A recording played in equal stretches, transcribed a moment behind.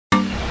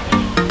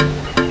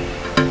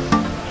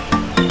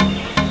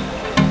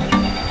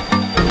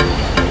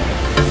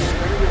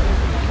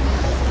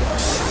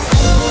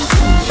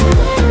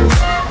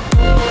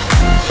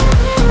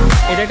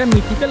একটা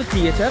mythical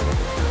creature.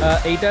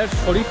 এইটার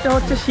শরীরটা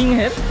হচ্ছে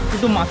সিংহের,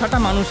 কিন্তু মাথাটা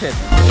মানুষের।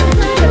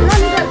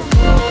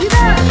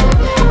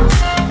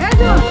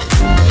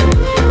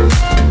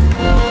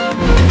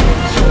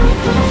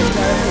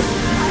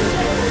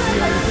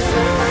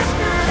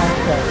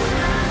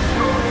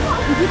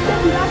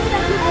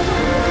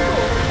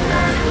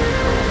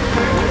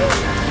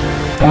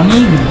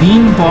 অনেক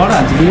দিন পর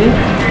আজকে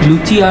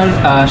লুচি আর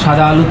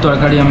সাদা আলুর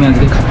তরকারি আমি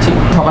আজকে খাচ্ছি।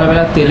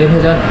 সকালবেলা তেলে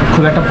ভেজা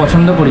খুব একটা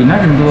পছন্দ করি না,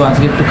 কিন্তু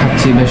আজকে একটু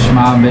খাচ্ছি। বেশ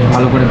মা বেশ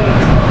ভালো করে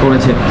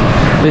করেছে।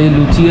 তো এই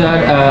লুচি আর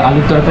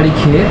আলুর তরকারি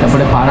খেয়ে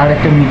তারপরে পাড়ার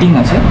একটা মিটিং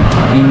আছে,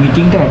 এই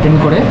মিটিংটা অ্যাটেন্ড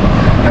করে,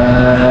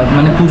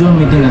 মানে পুজোর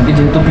মিটিং আর কি,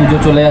 যেহেতু পুজো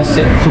চলে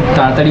আসছে, খুব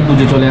তাড়াতাড়ি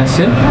পুজো চলে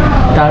আসছে।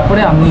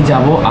 তারপরে আমি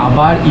যাব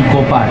আবার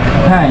ইকো পার্ক।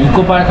 হ্যাঁ,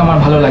 ইকো পার্ক আমার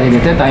ভালো লাগে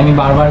যেতে, তাই আমি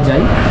বারবার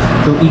যাই।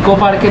 তো ইকো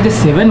পার্কে যে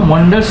 7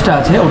 ওয়ান্ডার্সটা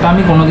আছে ওটা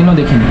আমি কোনোদিনও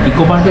দেখিনি।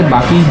 ইকো পার্কের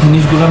বাকি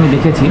জিনিসগুলো আমি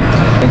দেখেছি।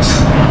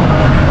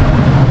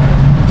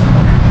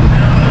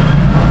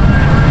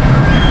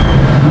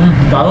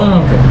 দারুণ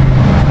হচ্ছে।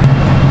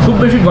 খুব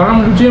বেশি গরম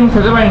লুচি আমি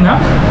খেতে পারি না,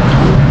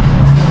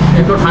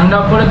 একটু ঠান্ডা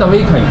করে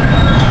তবেই খাই।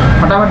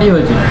 ফাটাফাটি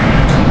হয়েছে।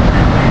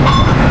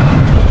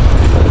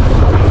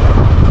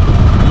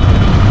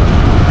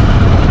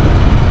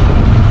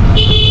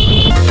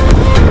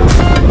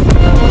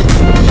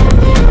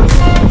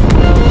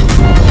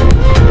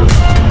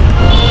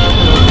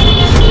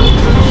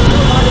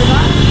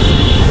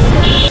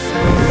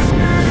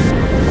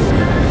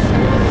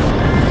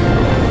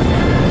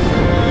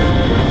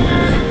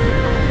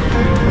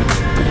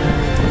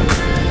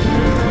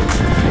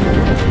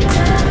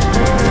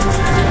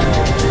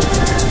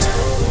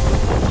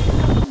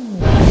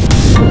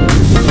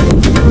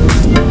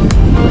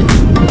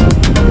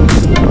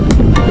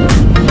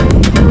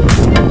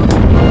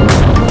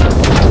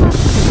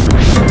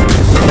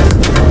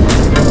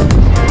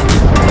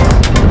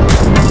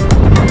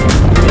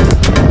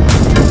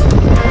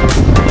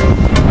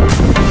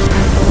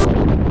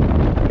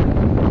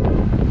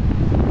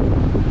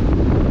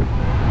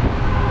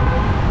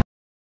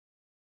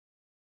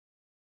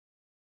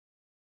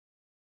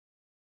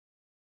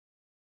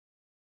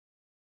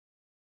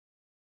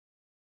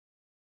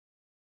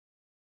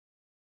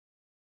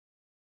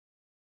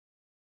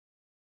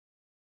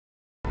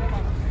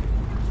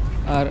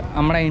 আর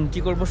আমরা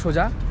এন্ট্রি করব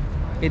সোজা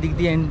এদিক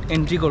দিয়ে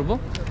এন্ট্রি করব।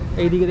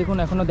 এইদিকে দেখুন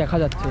এখনো দেখা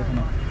যাচ্ছে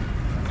এখানে।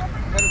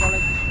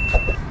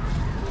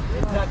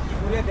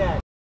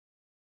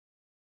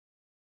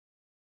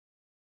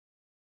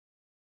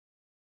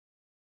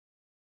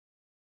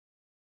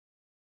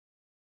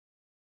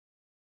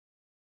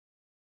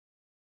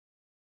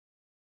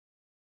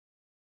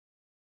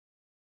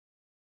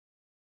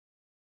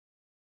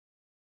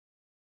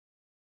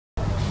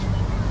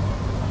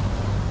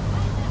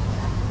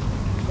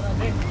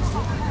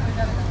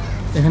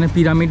 এখানে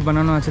পিরামিড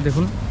বানানো আছে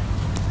দেখুন।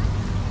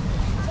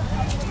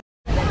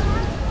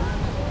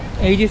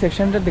 এই যে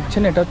সেকশনটা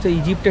দেখছেন এটা হচ্ছে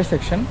ইজিপ্টের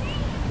সেকশন।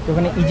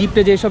 ওখানে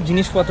ইজিপ্টে যেসব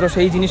জিনিসপত্র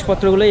সেই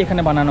জিনিসপত্রগুলোই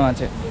এখানে বানানো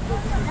আছে।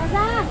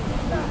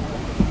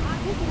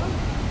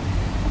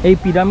 এই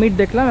পিরামিড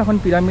দেখলাম, এখন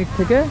পিরামিড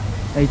থেকে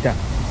এইটা।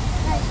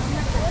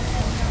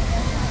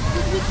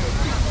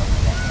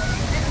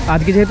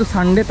 আজকে যেহেতু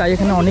সানডে তাই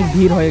এখানে অনেক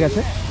ভিড় হয়ে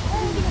গেছে।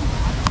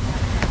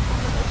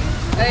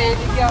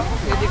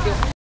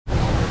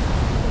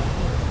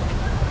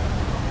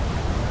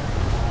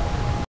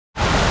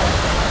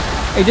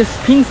 এই যে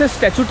স্ফিংসের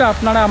স্ট্যাচুটা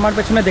আপনারা আমার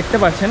পেছনে দেখতে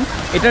পাচ্ছেন,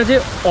 এটার যে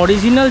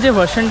অরিজিনাল যে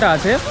ভার্সনটা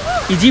আছে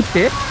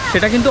ইজিপ্টে,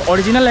 সেটা কিন্তু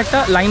অরিজিনাল একটা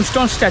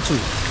লাইমস্টোন স্ট্যাচু।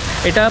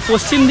 এটা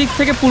পশ্চিম দিক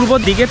থেকে পূর্ব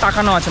দিকে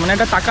তাকানো আছে, মানে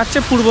এটা তাকাচ্ছে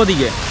পূর্ব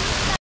দিকে।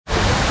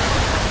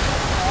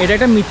 এটা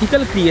একটা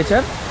মিথিক্যাল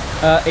ক্রিয়েচার।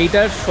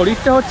 এইটার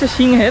শরীরটা হচ্ছে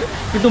সিংহের,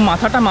 কিন্তু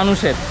মাথাটা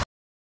মানুষের।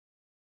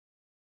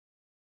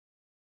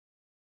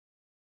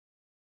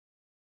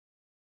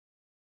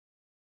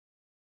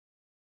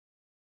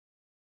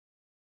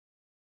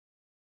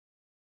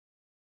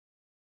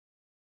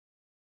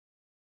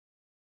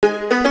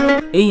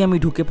 এই আমি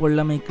ঢুকে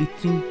পড়লাম এই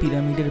কৃত্রিম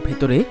পিরামিডের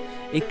ভেতরে।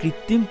 এই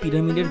কৃত্রিম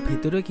পিরামিডের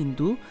ভেতরে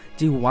কিন্তু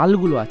যে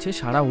ওয়ালগুলো আছে,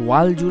 সারা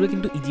ওয়াল জুড়ে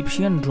কিন্তু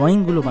ইজিপশিয়ান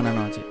ড্রয়িংগুলো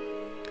বানানো আছে,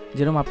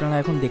 যেরকম আপনারা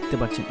এখন দেখতে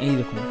পাচ্ছেন। এই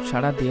দেখুন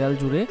সারা দেয়াল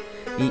জুড়ে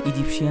এই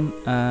ইজিপশিয়ান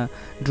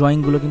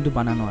ড্রয়িংগুলো কিন্তু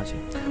বানানো আছে।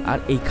 আর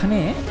এইখানে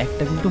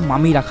একটা কিন্তু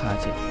মামি রাখা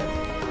আছে।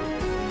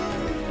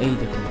 এই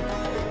দেখুন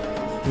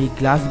এই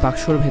গ্লাস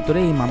বাক্সর ভেতরে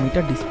এই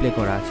মামিটা ডিসপ্লে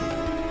করা আছে।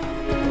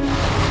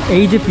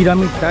 এই যে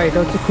পিরামিডটা, এটা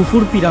হচ্ছে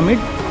খুফুর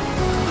পিরামিড।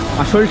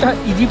 আসলটা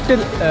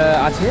ইজিপ্টের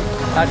আছে,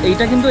 আর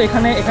এইটা কিন্তু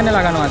এখানে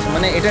লাগানো আছে,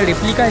 মানে এটা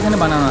রেপ্লিকা এখানে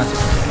বানানো আছে।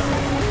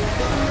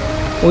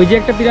 ওই যে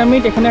একটা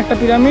পিরামিড, এখানে একটা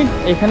পিরামিড,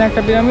 এখানে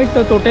একটা পিরামিড,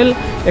 তো টোটাল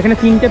এখানে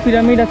 3টে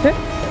পিরামিড আছে।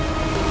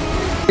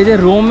 এই যে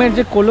রোমের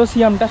যে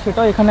কোলোসিয়ামটা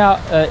সেটাও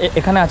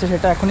এখানে আছে,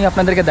 সেটা এখনই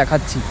আপনাদেরকে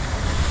দেখাচ্ছি।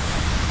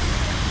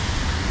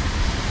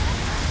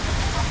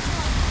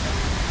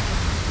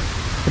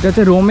 এটা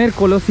হচ্ছে রোমের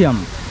কোলোসিয়াম,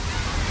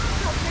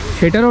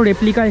 সেটারও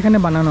রেপ্লিকা এখানে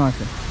বানানো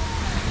আছে।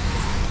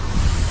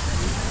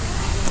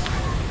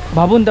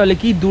 ভাবুন তাহলে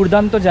কি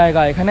দুর্দান্ত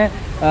জায়গা। এখানে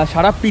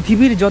সারা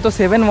পৃথিবীর যত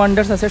 7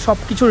 ওয়ান্ডার্স আছে সব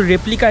কিছুর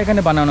রেপ্লিকা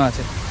এখানে বানানো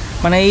আছে।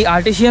 মানে এই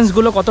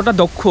আর্টিসিয়ানসগুলো কতটা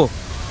দক্ষ,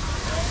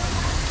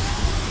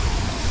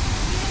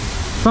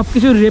 সব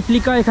কিছুর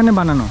রেপ্লিকা এখানে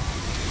বানানো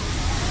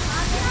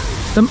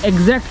একদম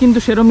এক্স্যাক্ট, কিন্তু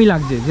সেরমই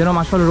লাগছে যেরকম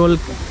আসল রোল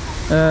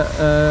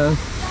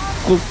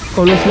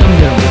কলোসিয়াম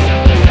যেরকম।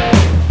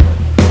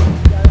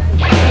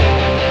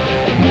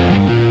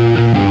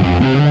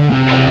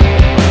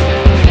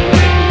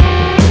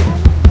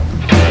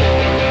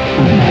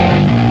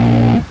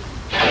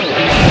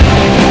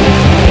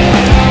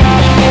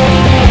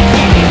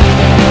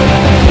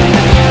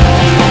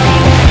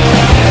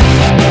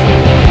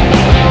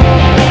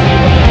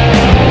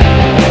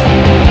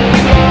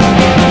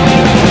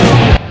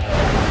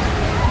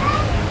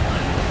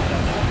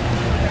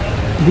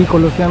 The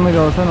Colosseum is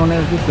also known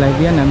as the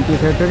Flavian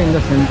Amphitheater in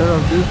the center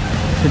of the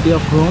city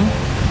of Rome,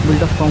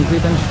 built of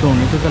concrete and stone.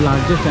 It is the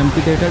largest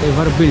amphitheater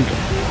ever built.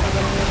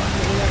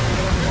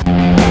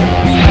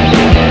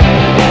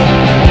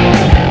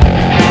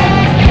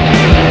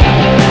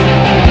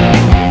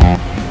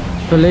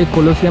 চলে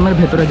কলোসিয়ামের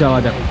ভেতরে যাওয়া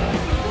যাক।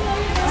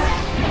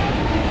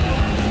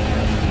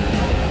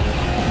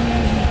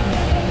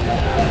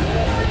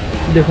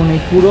 দেখুন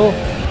এই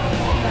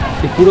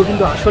পুরো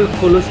কিন্তু আসল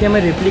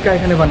কলোসিয়ামের রেপ্লিকা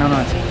এখানে বানানো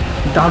আছে।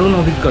 দারুণ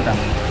অভিজ্ঞতা।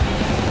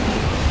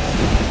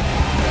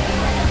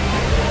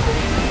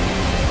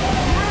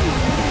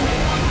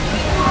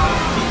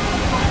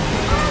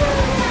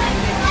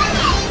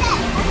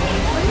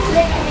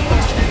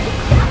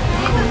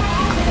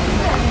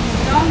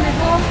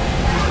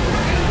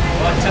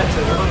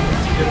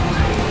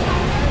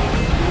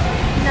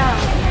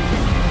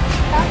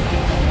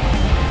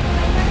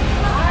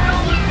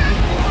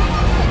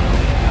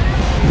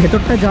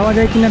 ভেতরটা যাওয়া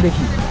যায় কিনা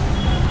দেখি,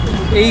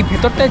 এই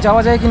ভেতরটায়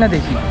যাওয়া যায় কিনা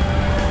দেখি।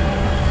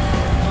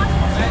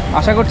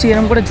 আশা করছি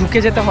এরকম করে ঝুঁকে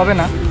যেতে হবে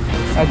না,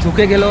 আর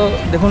ঝুঁকে গেলেও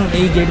দেখুন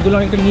এই গেটগুলো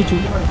অনেকটা নিচু,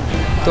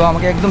 তো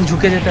আমাকে একদম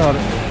ঝুঁকে যেতে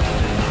হবে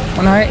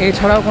মনে হয়।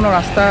 এছাড়াও কোনো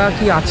রাস্তা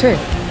কি আছে?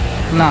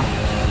 না,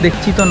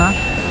 দেখছি তো না,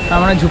 তার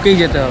মানে ঝুঁকেই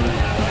যেতে হবে।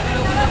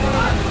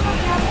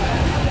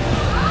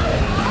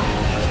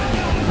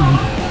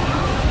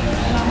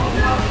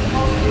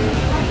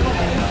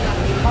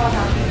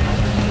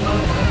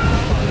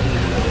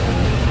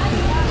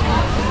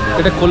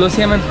 এটা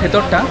কলোসিয়ামের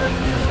ভেতরটা।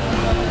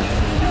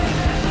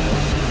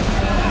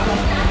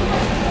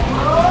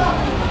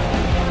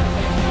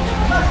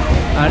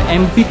 আর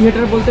এমপি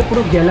থিয়েটার বলতে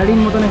পুরো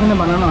গ্যালারির মতন এখানে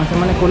বানানো আছে,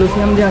 মানে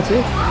কলোসিয়াম যে আছে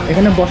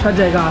এখানে বসার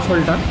জায়গা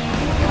আসলটা,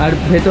 আর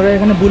ভেতরে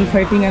এখানে বুল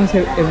ফাইটিং অ্যান্ড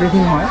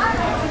এভরিথিং হয়।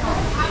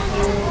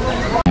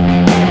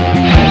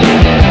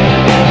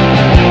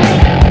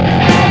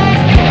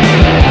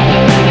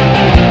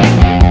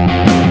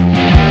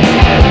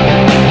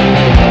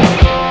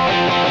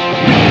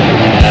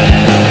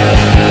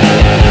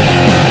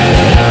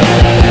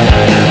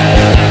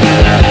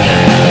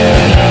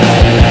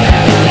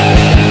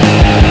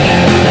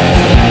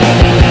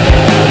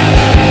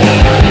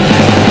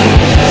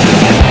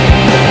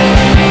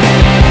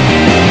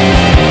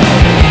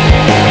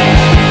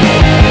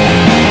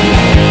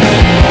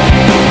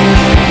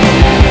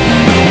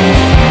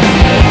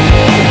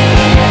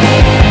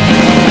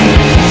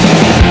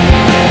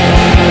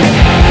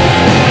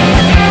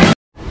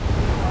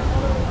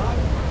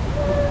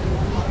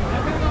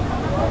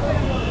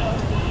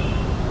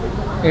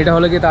 এটা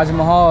হলো কি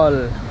তাজমহল,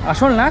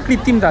 আসল না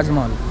কৃত্রিম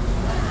তাজমহল।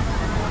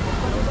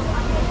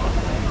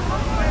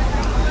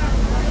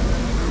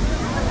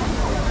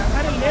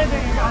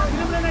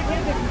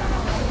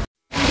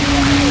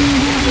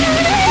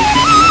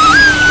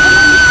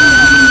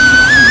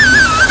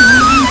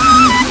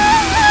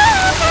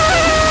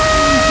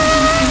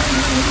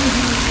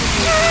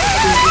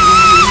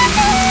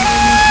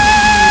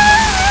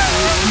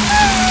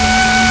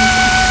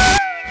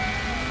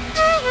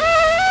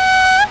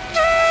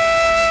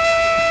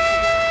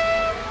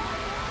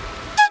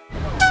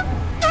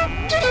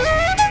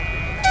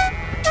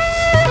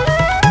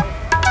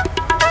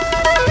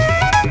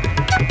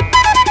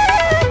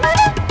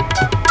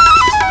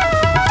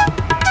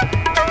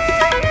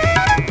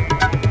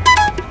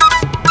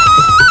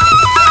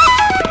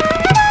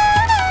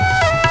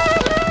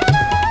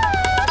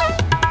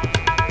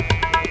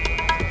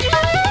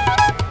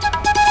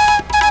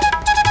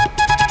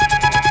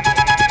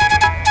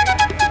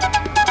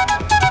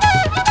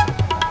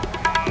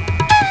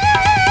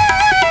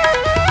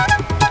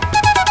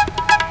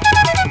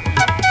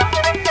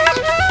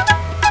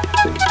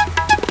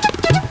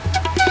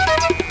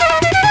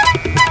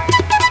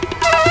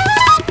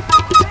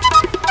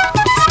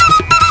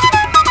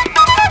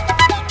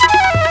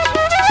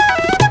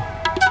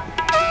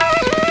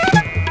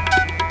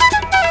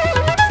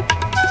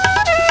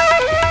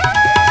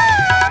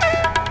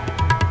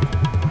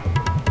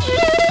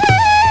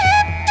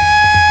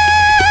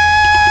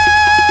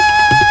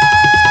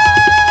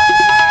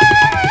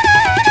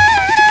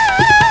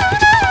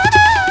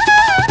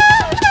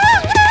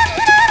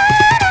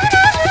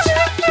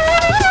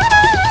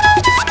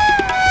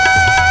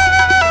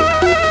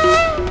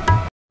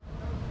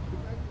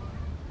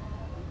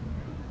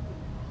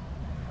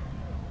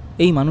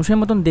 এই মানুষের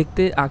মতন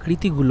দেখতে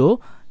আকৃতিগুলো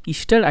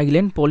ইস্টার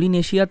আইল্যান্ড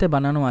পলিনেশিয়াতে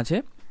বানানো আছে।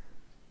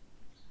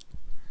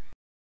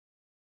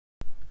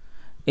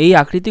 এই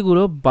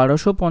আকৃতিগুলো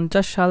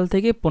 1250 সাল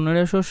থেকে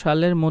 1500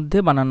 সালের মধ্যে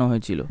বানানো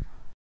হয়েছিল।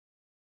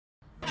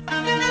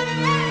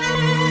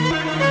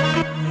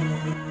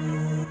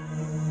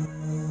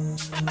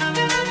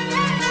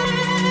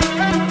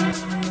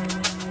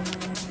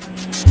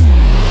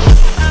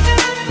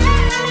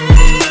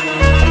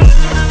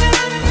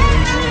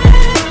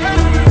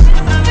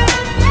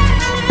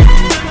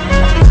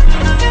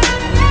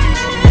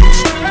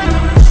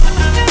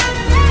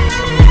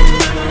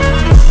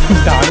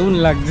 দারুণ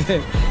লাগছে,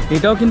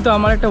 এটাও কিন্তু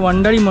আমার একটা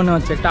ওয়ান্ডারই মনে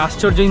হচ্ছে, একটা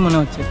আশ্চর্যই মনে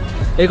হচ্ছে।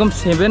 এরকম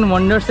 7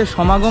 ওয়ান্ডার্সের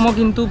সমাগমও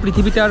কিন্তু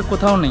পৃথিবীতে আর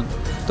কোথাও নেই,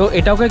 তো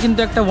এটাকে কিন্তু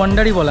একটা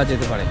ওয়ান্ডারই বলা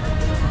যেতে পারে।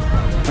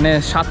 মানে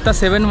 7টা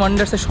 7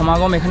 ওয়ান্ডার্সের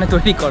সমাগম এখানে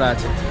তৈরি করা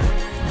আছে।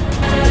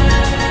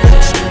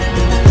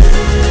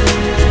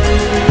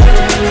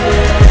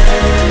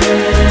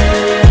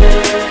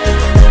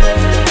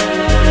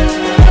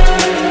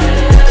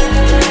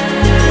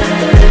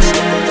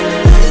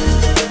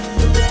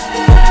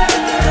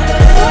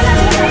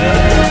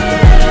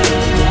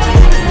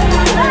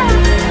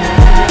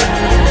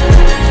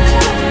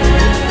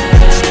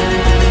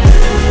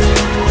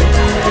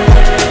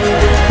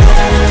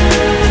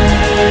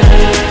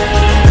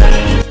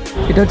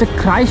 এটা হচ্ছে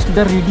ক্রাইস্ট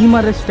দ্য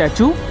রিডিমারের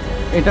স্ট্যাচু।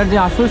 এটার যে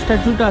আসল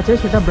স্ট্যাচুটা আছে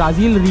সেটা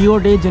ব্রাজিল রিও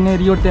ডে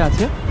জেনেরিওতে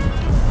আছে।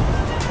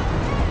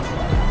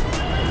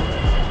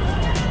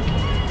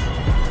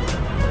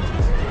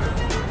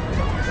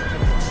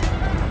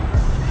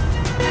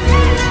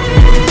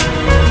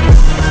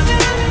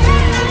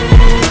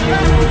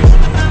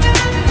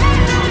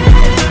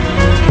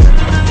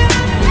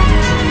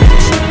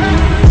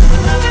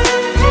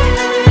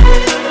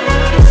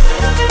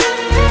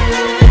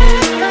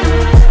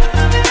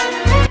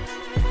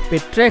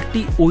 পেট্রা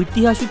একটি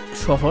ঐতিহাসিক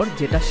শহর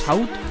যেটা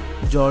সাউথ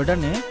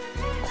জর্ডানে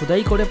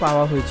খোদাই করে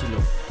পাওয়া হয়েছিল।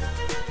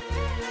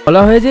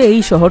 বলা হয় যে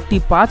এই শহরটি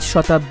 5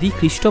 শতাব্দী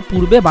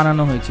খ্রিস্টপূর্বে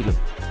বানানো হয়েছিল।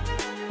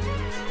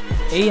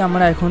 এই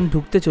আমরা এখন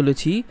ঢুকতে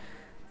চলেছি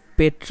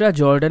পেট্রা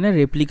জর্ডানের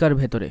রেপ্লিকার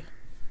ভেতরে।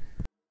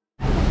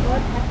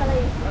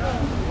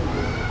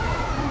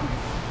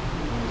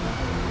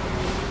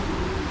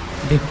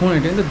 দেখুন,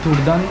 এটা কিন্তু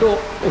দুর্দান্ত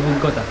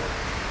অভিজ্ঞতা।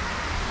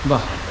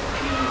 বাহ,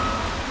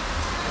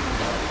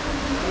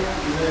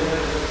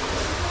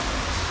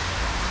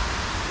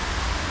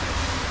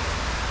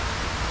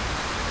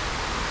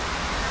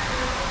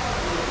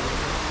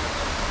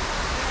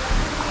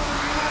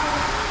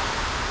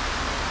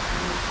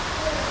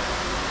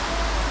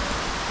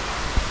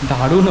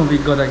 দারুণ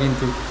অভিজ্ঞতা।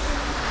 কিন্তু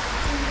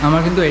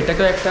আমার কিন্তু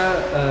এটাকেও একটা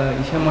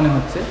ইসে মনে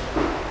হচ্ছে,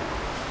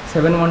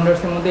 7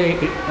 ওয়ান্ডার্সের মধ্যে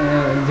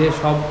যে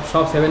সব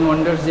 7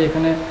 ওয়ান্ডার্স যে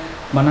এখানে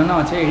বানানো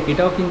আছে,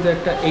 এটাও কিন্তু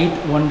একটা 8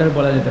 ওয়ান্ডার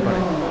বলা যেতে পারে।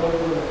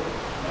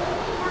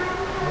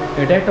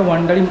 এটা একটা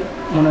ওয়ান্ডারই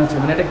মনে হচ্ছে,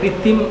 মানে এটা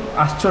কৃত্রিম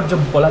আশ্চর্য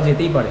বলা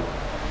যেতেই পারে।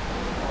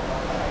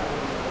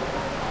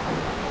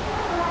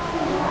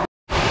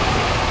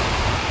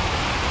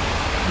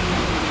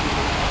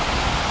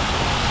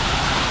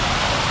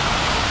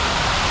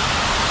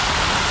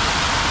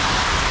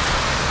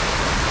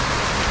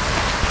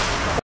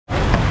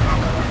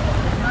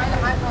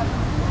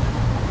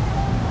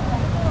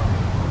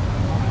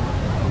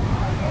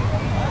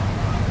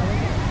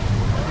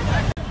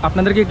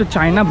 আপনাদেরকে একটু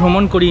চায়না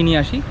ভ্রমণ করিয়ে নিয়ে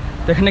আসি।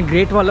 তো এখানে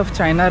গ্রেট ওয়াল অফ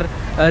চায়নার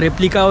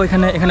রেপ্লিকাও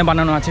এখানে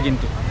বানানো আছে।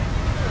 কিন্তু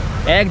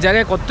এক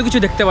জায়গায় কত কিছু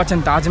দেখতে পাচ্ছেন,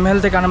 তাজমহল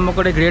থেকে আরম্ভ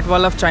করে গ্রেট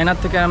ওয়াল অফ চায়নার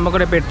থেকে আরম্ভ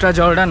করে পেট্রা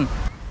জর্ডান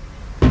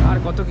আর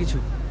কত কিছু।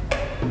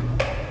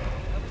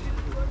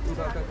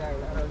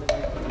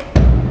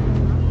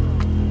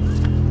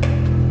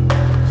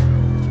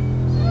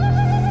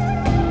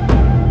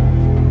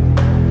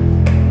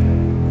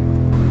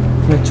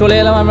 চলে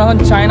এলাম আমরা এখন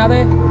চায়নাতে,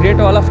 great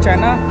wall of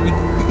China.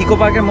 Eco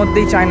পার্কের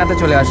মধ্যেই চায়নাতে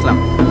চলে আসলাম।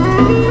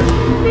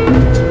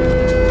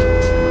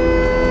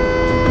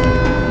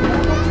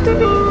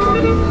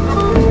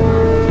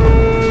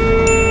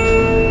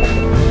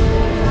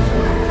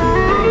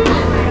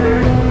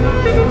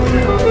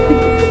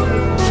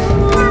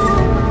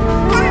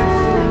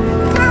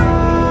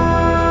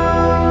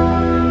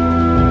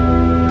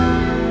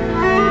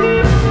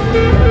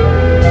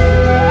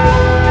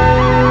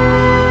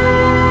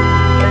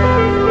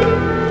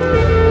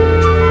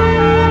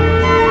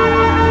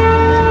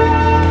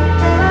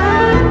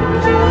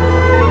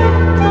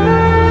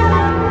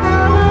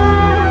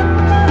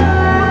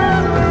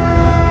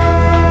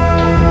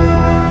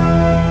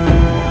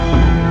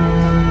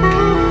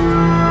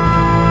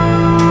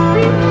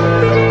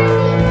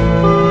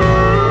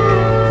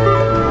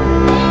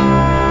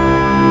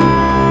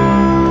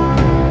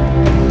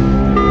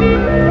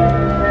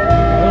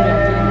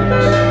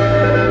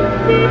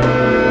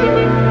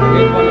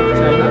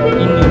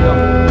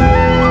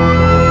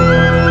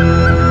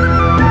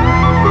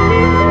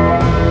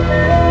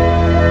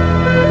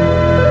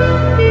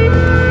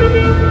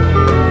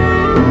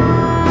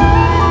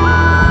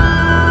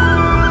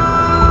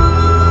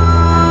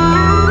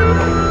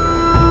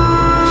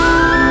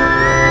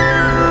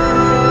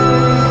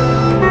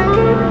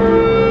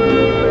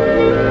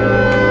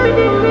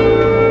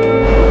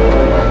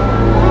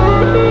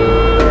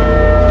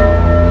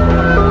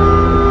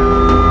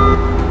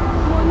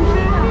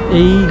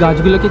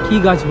 গাছগুলোকে কি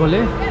গাছ বলে,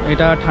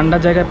 এটা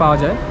ঠান্ডার জায়গায় পাওয়া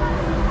যায়,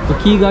 তো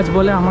কী গাছ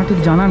বলে আমার ঠিক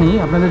জানা নেই।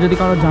 আপনাদের যদি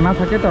কারো জানা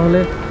থাকে তাহলে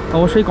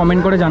অবশ্যই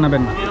কমেন্ট করে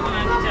জানাবেন।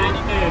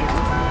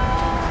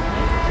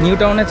 নিউ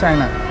টাউনে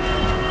চায়না,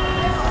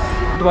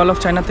 ওয়াল অফ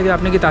চায়না থেকে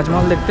আপনি কি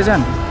তাজমহল দেখতে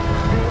চান?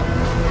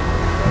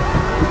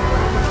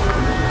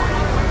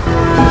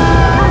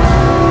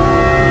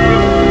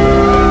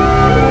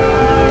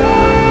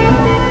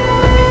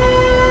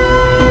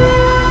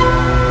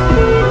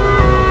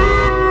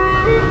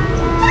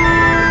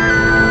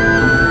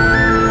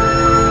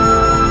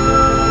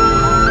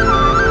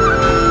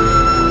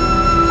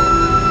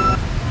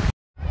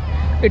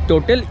 এই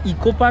টোটাল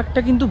ইকো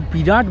পার্কটা কিন্তু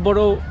বিরাট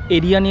বড়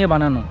এরিয়া নিয়ে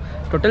বানানো,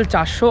 টোটাল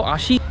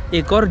 480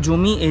 একর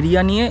জমি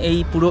এরিয়া নিয়ে এই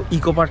পুরো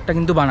ইকো পার্কটা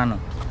কিন্তু বানানো।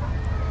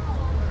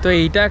 তো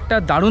এইটা একটা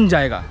দারুণ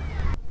জায়গা।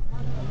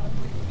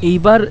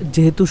 এইবার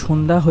যেহেতু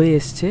সন্ধ্যা হয়ে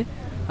এসছে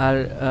আর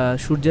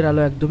সূর্যের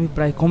আলো একদমই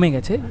প্রায় কমে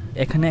গেছে,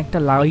 এখানে একটা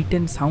লাইট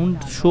অ্যান্ড সাউন্ড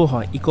শো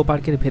হয় ইকো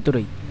পার্কের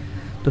ভেতরেই,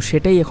 তো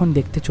সেটাই এখন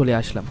দেখতে চলে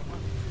আসলাম।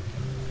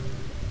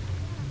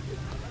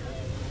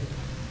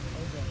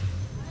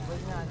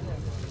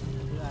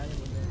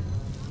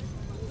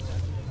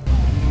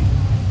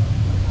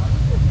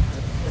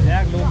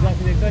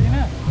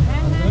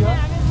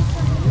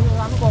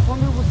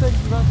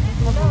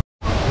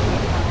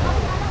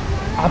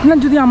 আপনার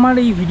যদি আমার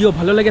এই ভিডিও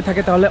ভালো লেগে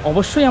থাকে তাহলে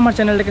অবশ্যই আমার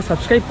চ্যানেলটাকে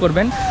সাবস্ক্রাইব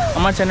করবেন।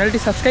 আমার চ্যানেলটি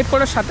সাবস্ক্রাইব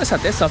করার সাথে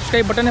সাথে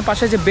সাবস্ক্রাইব বাটনের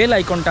পাশে যে বেল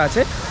আইকনটা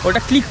আছে ওটা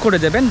ক্লিক করে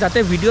দেবেন, যাতে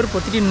ভিডিওর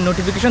প্রতিটি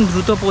নোটিফিকেশন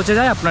দ্রুত পৌঁছে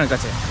যায় আপনার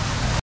কাছে।